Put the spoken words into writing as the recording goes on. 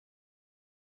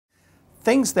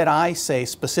Things that I say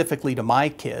specifically to my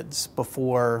kids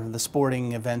before the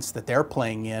sporting events that they're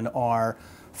playing in are,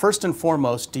 first and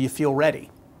foremost, do you feel ready?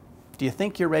 Do you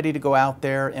think you're ready to go out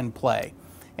there and play?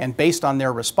 And based on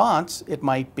their response, it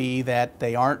might be that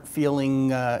they aren't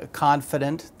feeling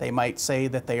confident. They might say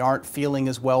that they aren't feeling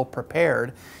as well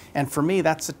prepared. And for me,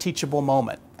 that's a teachable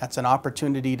moment. That's an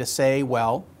opportunity to say,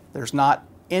 well, there's not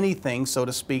anything, so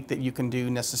to speak, that you can do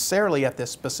necessarily at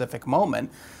this specific moment,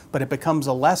 but it becomes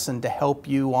a lesson to help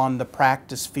you on the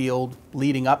practice field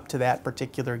leading up to that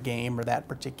particular game or that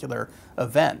particular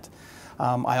event.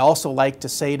 I also like to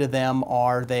say to them,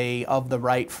 are they of the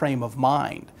right frame of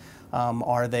mind?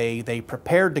 Are they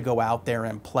prepared to go out there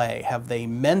and play? Have they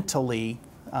mentally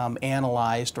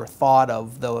analyzed or thought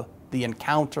of the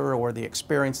encounter or the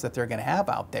experience that they're going to have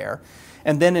out there?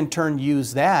 And then in turn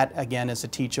use that again as a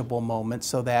teachable moment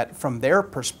so that from their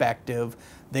perspective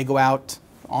they go out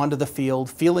onto the field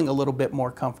feeling a little bit more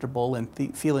comfortable and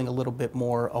feeling a little bit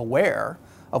more aware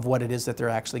of what it is that they're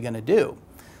actually going to do.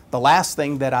 The last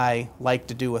thing that I like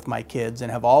to do with my kids,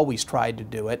 and have always tried to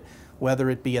do it, whether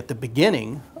it be at the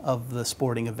beginning of the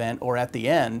sporting event or at the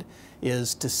end,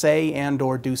 is to say and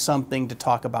or do something to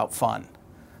talk about fun.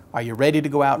 Are you ready to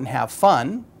go out and have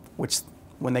fun? Which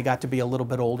when they got to be a little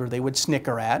bit older they would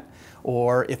snicker at.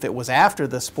 Or if it was after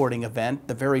the sporting event,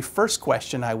 the very first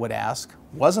question I would ask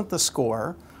wasn't the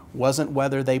score, wasn't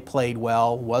whether they played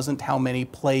well, wasn't how many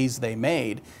plays they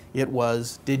made. It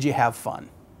was, did you have fun?